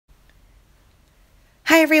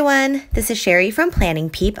Hi everyone, this is Sherry from Planning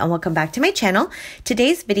Peep and welcome back to my channel.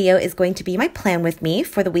 Today's video is going to be my plan with me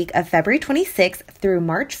for the week of February 26th through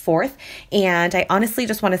March 4th. And I honestly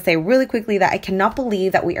just want to say really quickly that I cannot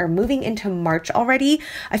believe that we are moving into March already.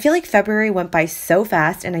 I feel like February went by so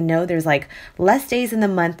fast and I know there's like less days in the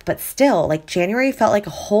month, but still like January felt like a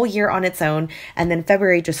whole year on its own. And then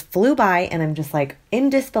February just flew by and I'm just like in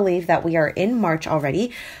disbelief that we are in March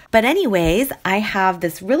already. But anyways, I have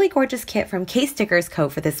this really gorgeous kit from K Stickers Co.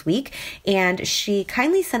 for this week, and she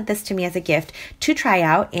kindly sent this to me as a gift to try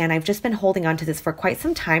out, and I've just been holding on to this for quite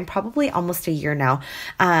some time, probably almost a year now.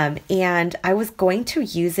 And I was going to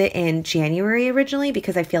use it in January originally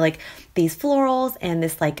because I feel like these florals and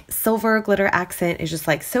this like silver glitter accent is just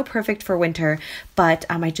like so perfect for winter, but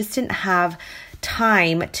I just didn't have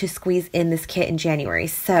time to squeeze in this kit in January.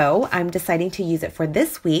 So I'm deciding to use it for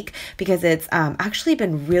this week because it's actually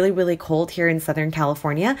been really cold here in Southern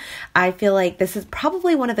California. I feel like this is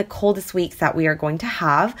probably one of the coldest weeks that we are going to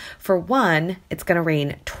have. For one, it's going to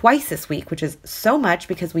rain twice this week, which is so much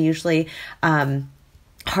because we usually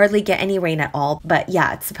hardly get any rain at all. But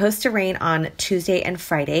yeah, it's supposed to rain on Tuesday and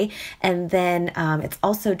Friday. And then it's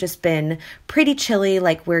also just been pretty chilly.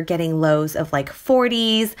 Like we're getting lows of like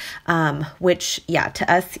 40s, which yeah,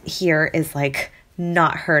 to us here is like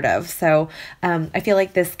not heard of. So I feel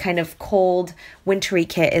like this kind of cold wintry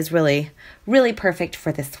kit is really perfect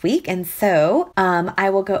for this week. And so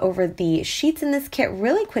I will go over the sheets in this kit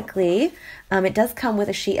really quickly. It does come with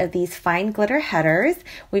a sheet of these fine glitter headers.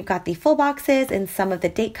 We've got the full boxes and some of the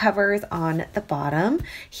date covers on the bottom.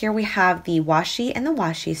 Here we have the washi and the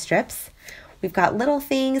washi strips. We've got little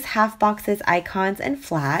things, half boxes, icons, and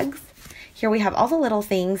flags. Here we have all the little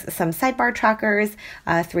things, some sidebar trackers,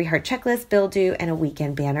 3-heart checklist, bill due, and a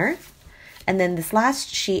weekend banner. And then this last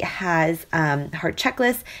sheet has heart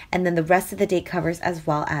checklist and then the rest of the date covers as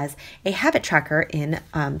well as a habit tracker in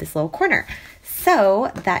this little corner.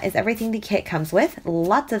 So that is everything the kit comes with.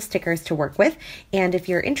 Lots of stickers to work with. And if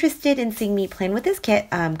you're interested in seeing me plan with this kit,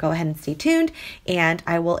 go ahead and stay tuned and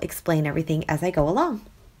I will explain everything as I go along.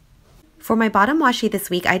 For my bottom washi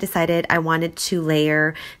this week, I decided I wanted to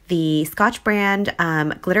layer the Scotch brand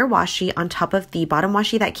glitter washi on top of the bottom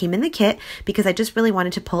washi that came in the kit because I just really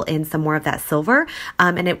wanted to pull in some more of that silver.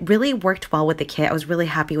 And it really worked well with the kit. I was really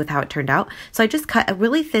happy with how it turned out. So I just cut a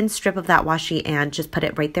really thin strip of that washi and just put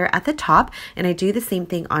it right there at the top. And I do the same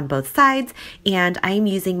thing on both sides. And I am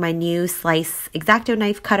using my new slice X-Acto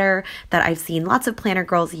knife cutter that I've seen lots of planner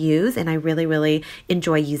girls use. And I really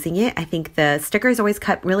enjoy using it. I think the stickers always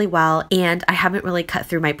cut really well. And I haven't really cut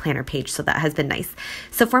through my planner page, so that has been nice.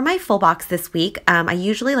 So for my full box this week, I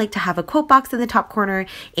usually like to have a quote box in the top corner,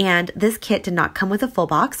 and this kit did not come with a full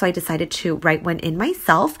box, so I decided to write one in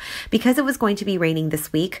myself. Because it was going to be raining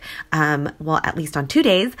this week, well, at least on 2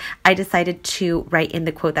 days, I decided to write in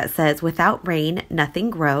the quote that says, "Without rain, nothing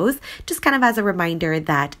grows," just kind of as a reminder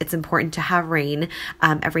that it's important to have rain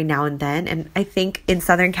every now and then. And I think in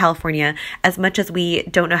Southern California, as much as we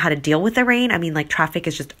don't know how to deal with the rain, I mean, like traffic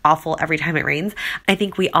is just awful every time it rains, I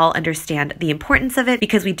think we all understand the importance of it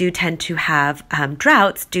because we do tend to have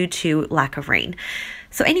droughts due to lack of rain.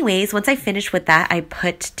 So anyways, once I finished with that, I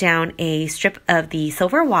put down a strip of the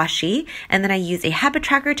silver washi and then I used a habit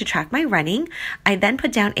tracker to track my running. I then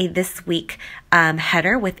put down a this week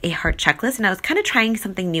header with a heart checklist, and I was kind of trying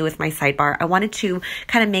something new with my sidebar. I wanted to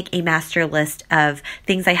kind of make a master list of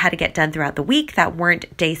things I had to get done throughout the week that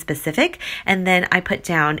weren't day specific. And then I put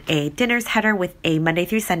down a dinners header with a Monday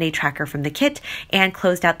through Sunday tracker from the kit and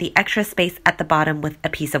closed out the extra space at the bottom with a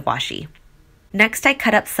piece of washi. Next, I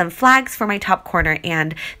cut up some flags for my top corner,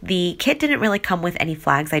 and the kit didn't really come with any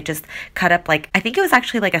flags. I just cut up I think it was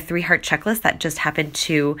actually like a 3-heart checklist that just happened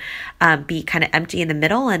to be kind of empty in the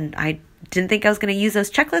middle, and I didn't think I was going to use those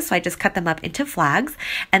checklists, so I just cut them up into flags.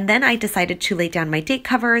 And then I decided to lay down my date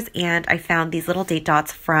covers, and I found these little date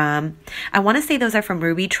dots from, I want to say those are from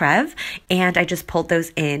Ruby Trev, and I just pulled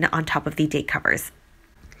those in on top of the date covers.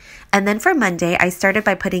 And then for Monday, I started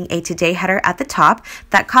by putting a today header at the top.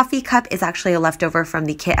 That coffee cup is actually a leftover from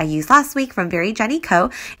the kit I used last week from Very Jenny Co.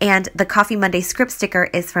 And the Coffee Monday script sticker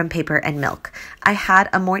is from Paper and Milk. I had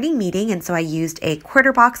a morning meeting, and so I used a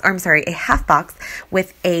a half box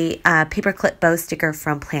with a paperclip bow sticker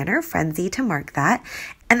from Planner Frenzy to mark that.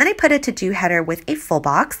 And then I put a to-do header with a full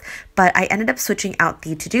box, but I ended up switching out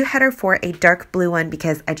the to-do header for a dark blue one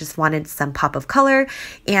because I just wanted some pop of color.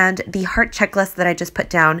 And the heart checklist that I just put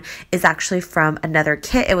down is actually from another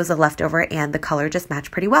kit. It was a leftover and the color just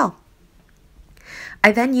matched pretty well.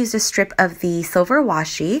 I then used a strip of the silver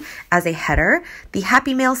washi as a header. The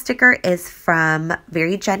Happy Mail sticker is from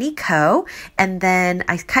Very Jenny Co. And then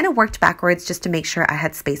I kind of worked backwards just to make sure I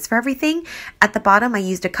had space for everything. At the bottom, I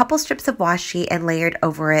used a couple strips of washi and layered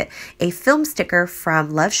over it a film sticker from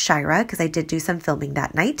Love Shira, because I did do some filming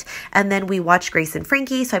that night. And then we watched Grace and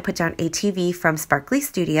Frankie, so I put down a TV from Sparkly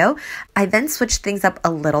Studio. I then switched things up a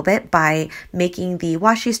little bit by making the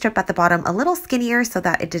washi strip at the bottom a little skinnier so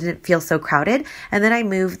that it didn't feel so crowded. And then I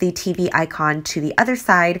moved the TV icon to the other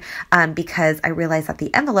side because I realized that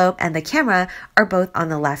the envelope and the camera are both on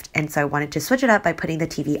the left, and so I wanted to switch it up by putting the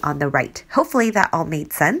TV on the right. Hopefully that all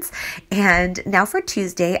made sense. And now for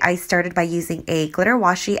Tuesday, I started by using a glitter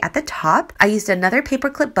washi at the top. I used another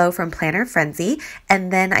paperclip bow from Planner Frenzy,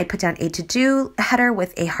 and then I put down a to-do header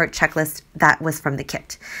with a heart checklist that was from the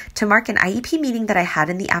kit. To mark an IEP meeting that I had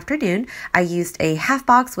in the afternoon, I used a half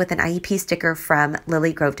box with an IEP sticker from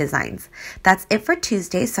Lily Grove Designs. That's it for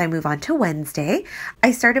Tuesday, so I move on to Wednesday.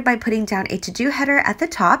 I started by putting down a to-do header at the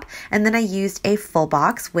top, and then I used a full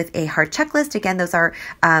box with a heart checklist. Again, those are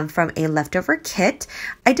from a leftover kit.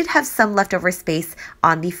 I did have some leftover space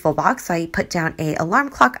on the full box, so I put down a alarm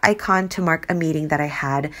clock icon to mark a meeting that I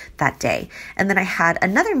had that day. And then I had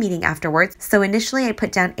another meeting afterwards, so initially I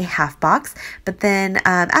put down a half box, but then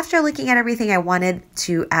after looking at everything, I wanted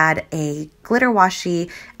to add a glitter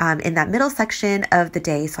washi in that middle section of the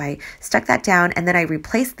day, so I stuck that down, and then I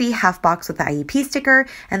replaced the half box with the IEP sticker,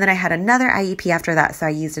 and then I had another IEP after that, so I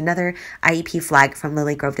used another IEP flag from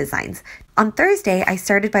Lily Grove Designs. On Thursday, I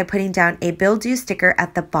started by putting down a bill due sticker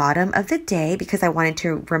at the bottom of the day because I wanted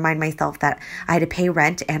to remind myself that I had to pay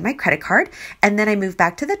rent and my credit card. And then I moved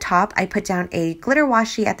back to the top. I put down a glitter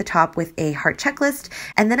washi at the top with a heart checklist.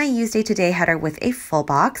 And then I used a today header with a full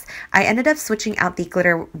box. I ended up switching out the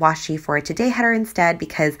glitter washi for a today header instead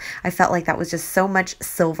because I felt like that was just so much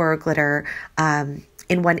silver glitter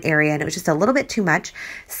in one area and it was just a little bit too much.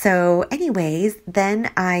 So anyways,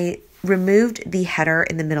 then I removed the header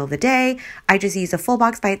in the middle of the day. I just used a full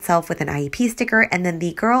box by itself with an IEP sticker, and then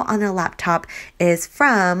the girl on the laptop is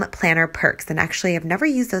from Planner Perks, and actually I've never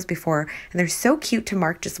used those before, and they're so cute to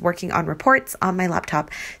mark just working on reports on my laptop,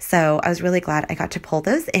 so I was really glad I got to pull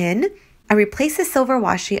those in. I replaced the silver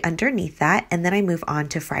washi underneath that, and then I move on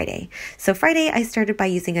to Friday. So Friday, I started by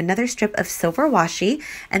using another strip of silver washi,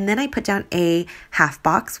 and then I put down a half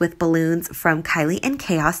box with balloons from Kylie and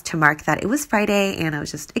Chaos to mark that it was Friday, and I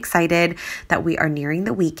was just excited that we are nearing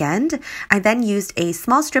the weekend. I then used a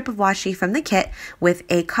small strip of washi from the kit with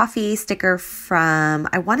a coffee sticker from,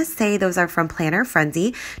 I want to say those are from Planner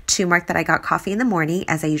Frenzy, to mark that I got coffee in the morning,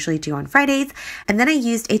 as I usually do on Fridays. And then I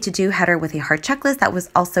used a to-do header with a heart checklist that was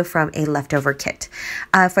also from a leftover kit.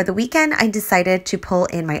 For the weekend, I decided to pull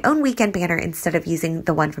in my own weekend banner instead of using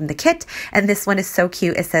the one from the kit. And this one is so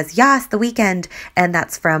cute. It says, "Yas, the weekend." And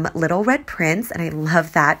that's from Little Red Prince. And I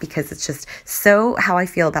love that because it's just so how I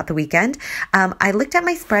feel about the weekend. I looked at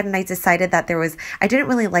my spread and I decided that I didn't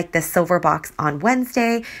really like this silver box on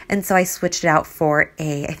Wednesday. And so I switched it out for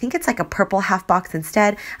I think it's like a purple half box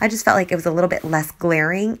instead. I just felt like it was a little bit less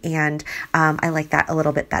glaring, and I like that a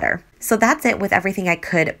little bit better. So that's it with everything I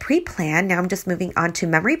could pre-plan. Now I'm just moving on to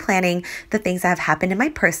memory planning the things that have happened in my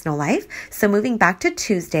personal life. So moving back to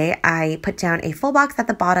Tuesday, I put down a full box at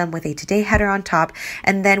the bottom with a today header on top.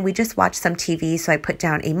 And then we just watched some TV. So I put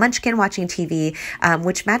down a munchkin watching TV,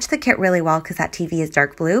 which matched the kit really well because that TV is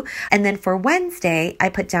dark blue. And then for Wednesday, I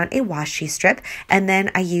put down a washi strip. And then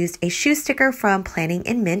I used a shoe sticker from Planning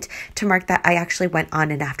in Mint to mark that I actually went on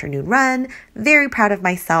an afternoon run. Very proud of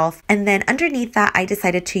myself. And then underneath that, I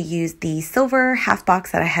decided to use the silver half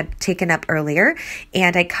box that I had taken up earlier,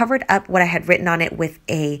 and I covered up what I had written on it with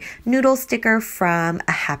a noodle sticker from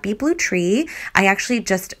A Happy Blue Tree. I actually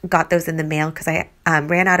just got those in the mail because I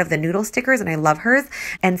ran out of the noodle stickers and I love hers,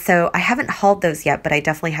 and so I haven't hauled those yet, but I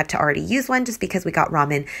definitely had to already use one just because we got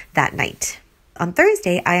ramen that night. On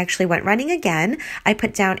Thursday, I actually went running again. I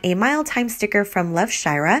put down a mile time sticker from Love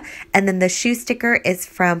Shira, and then the shoe sticker is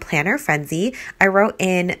from Planner Frenzy. I wrote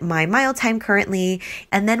in my mile time currently,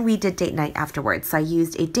 and then we did date night afterwards. So I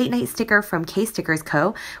used a date night sticker from K Stickers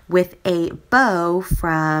Co. with a bow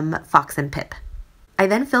from Fox and Pip. I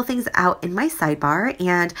then fill things out in my sidebar,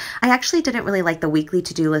 and I actually didn't really like the weekly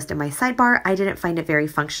to-do list in my sidebar. I didn't find it very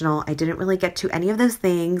functional. I didn't really get to any of those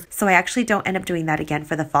things, so I actually don't end up doing that again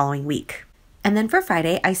for the following week. And then for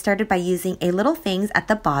Friday, I started by using a little things at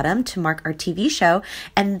the bottom to mark our TV show.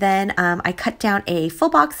 And then I cut down a full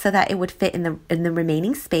box so that it would fit in the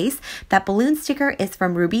remaining space. That balloon sticker is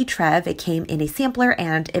from Ruby Trev. It came in a sampler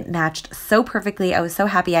and it matched so perfectly. I was so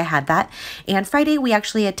happy I had that. And Friday, we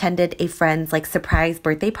actually attended a friend's like surprise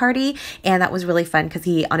birthday party. And that was really fun because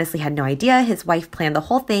he honestly had no idea. His wife planned the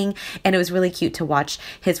whole thing. And it was really cute to watch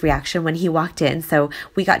his reaction when he walked in. So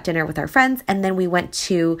we got dinner with our friends and then we went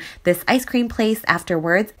to this ice cream place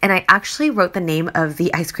afterwards, and I actually wrote the name of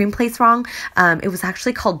the ice cream place wrong. It was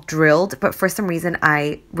actually called Drilled, but for some reason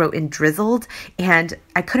I wrote in Drizzled, and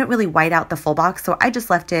I couldn't really white out the full box, so I just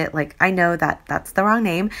left it like I know that that's the wrong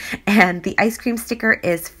name. And the ice cream sticker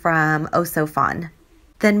is from Oh So Fun.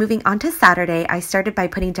 Then moving on to Saturday, I started by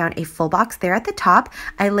putting down a full box there at the top.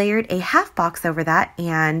 I layered a half box over that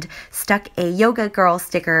and stuck a Yoga Girl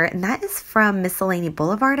sticker, and that is from Miscellany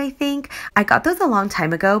Boulevard, I think. I got those a long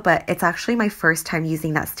time ago, but it's actually my first time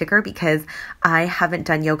using that sticker because I haven't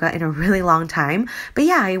done yoga in a really long time. But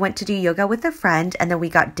yeah, I went to do yoga with a friend, and then we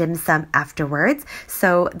got dim sum afterwards.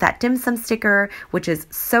 So that dim sum sticker, which is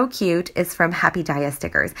so cute, is from Happy Daya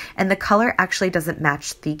Stickers. And the color actually doesn't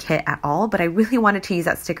match the kit at all, but I really wanted to use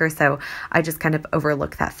that sticker, so I just kind of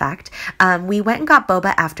overlooked that fact. We went and got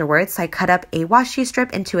boba afterwards, so I cut up a washi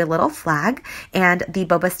strip into a little flag, and the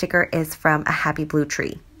boba sticker is from A Happy Blue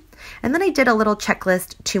Tree. And then I did a little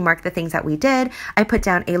checklist to mark the things that we did. I put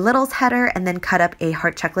down a littles header and then cut up a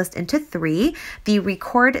heart checklist into 3. The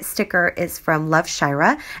record sticker is from Love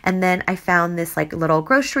Shira. And then I found this like little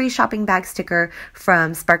grocery shopping bag sticker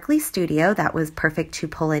from Sparkly Studio that was perfect to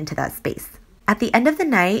pull into that space. At the end of the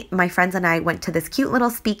night, my friends and I went to this cute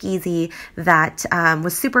little speakeasy that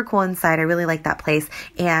was super cool inside. I really like that place.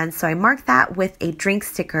 And so I marked that with a drink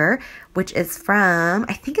sticker, which is from,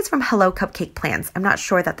 I think it's from Hello Cupcake Plans. I'm not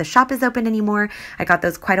sure that the shop is open anymore. I got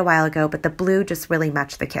those quite a while ago, but the blue just really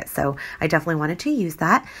matched the kit. So I definitely wanted to use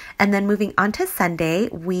that. And then moving on to Sunday,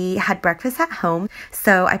 we had breakfast at home.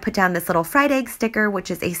 So I put down this little fried egg sticker,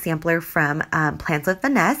 which is a sampler from Plans with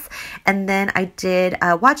Vanessa. And then I did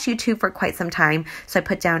watch YouTube for quite some time. So I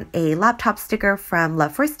put down a laptop sticker from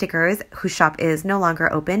Love for Stickers, whose shop is no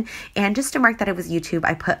longer open. And just to mark that it was YouTube,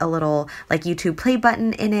 I put a little like YouTube play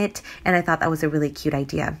button in it. And I thought that was a really cute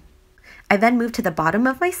idea. I then moved to the bottom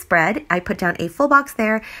of my spread. I put down a full box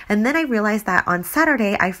there, and then I realized that on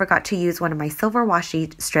Saturday I forgot to use one of my silver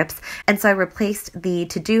washi strips, and so I replaced the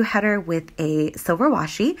to-do header with a silver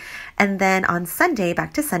washi. And then on Sunday,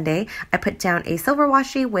 back to Sunday, I put down a silver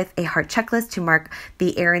washi with a heart checklist to mark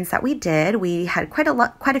the errands that we did. We had quite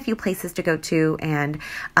a few places to go to, and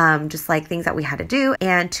just like things that we had to do.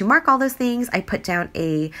 And to mark all those things, I put down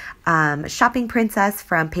a shopping princess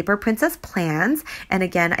from Paper Princess Plans, and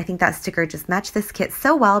again, I think that sticker just matched this kit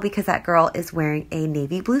so well because that girl is wearing a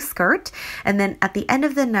navy blue skirt. And then at the end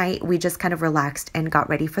of the night, we just kind of relaxed and got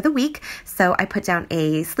ready for the week. So I put down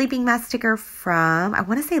a sleeping mask sticker from, I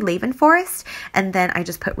want to say Laven Forest, and then I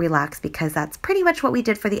just put relax because that's pretty much what we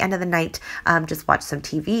did for the end of the night. Just watched some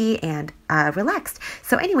TV and relaxed.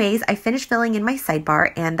 So anyways, I finished filling in my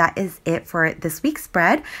sidebar, and that is it for this week's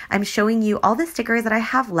spread. I'm showing you all the stickers that I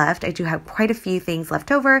have left. I do have quite a few things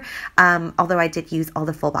left over, although I did use all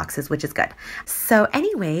the full boxes, which is good. So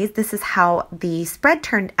anyways, this is how the spread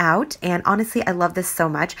turned out, and honestly, I love this so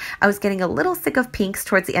much. I was getting a little sick of pinks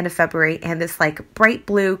towards the end of February, and this like bright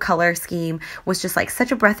blue color scheme was just like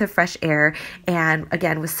such a breath of fresh air, and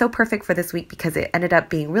again, was so perfect for this week because it ended up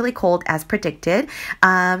being really cold as predicted.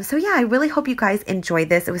 So yeah, I really hope you guys enjoyed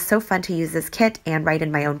this. It was so fun to use this kit and write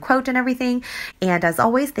in my own quote and everything. And as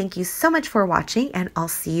always, thank you so much for watching, and I'll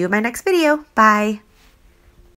see you in my next video. Bye!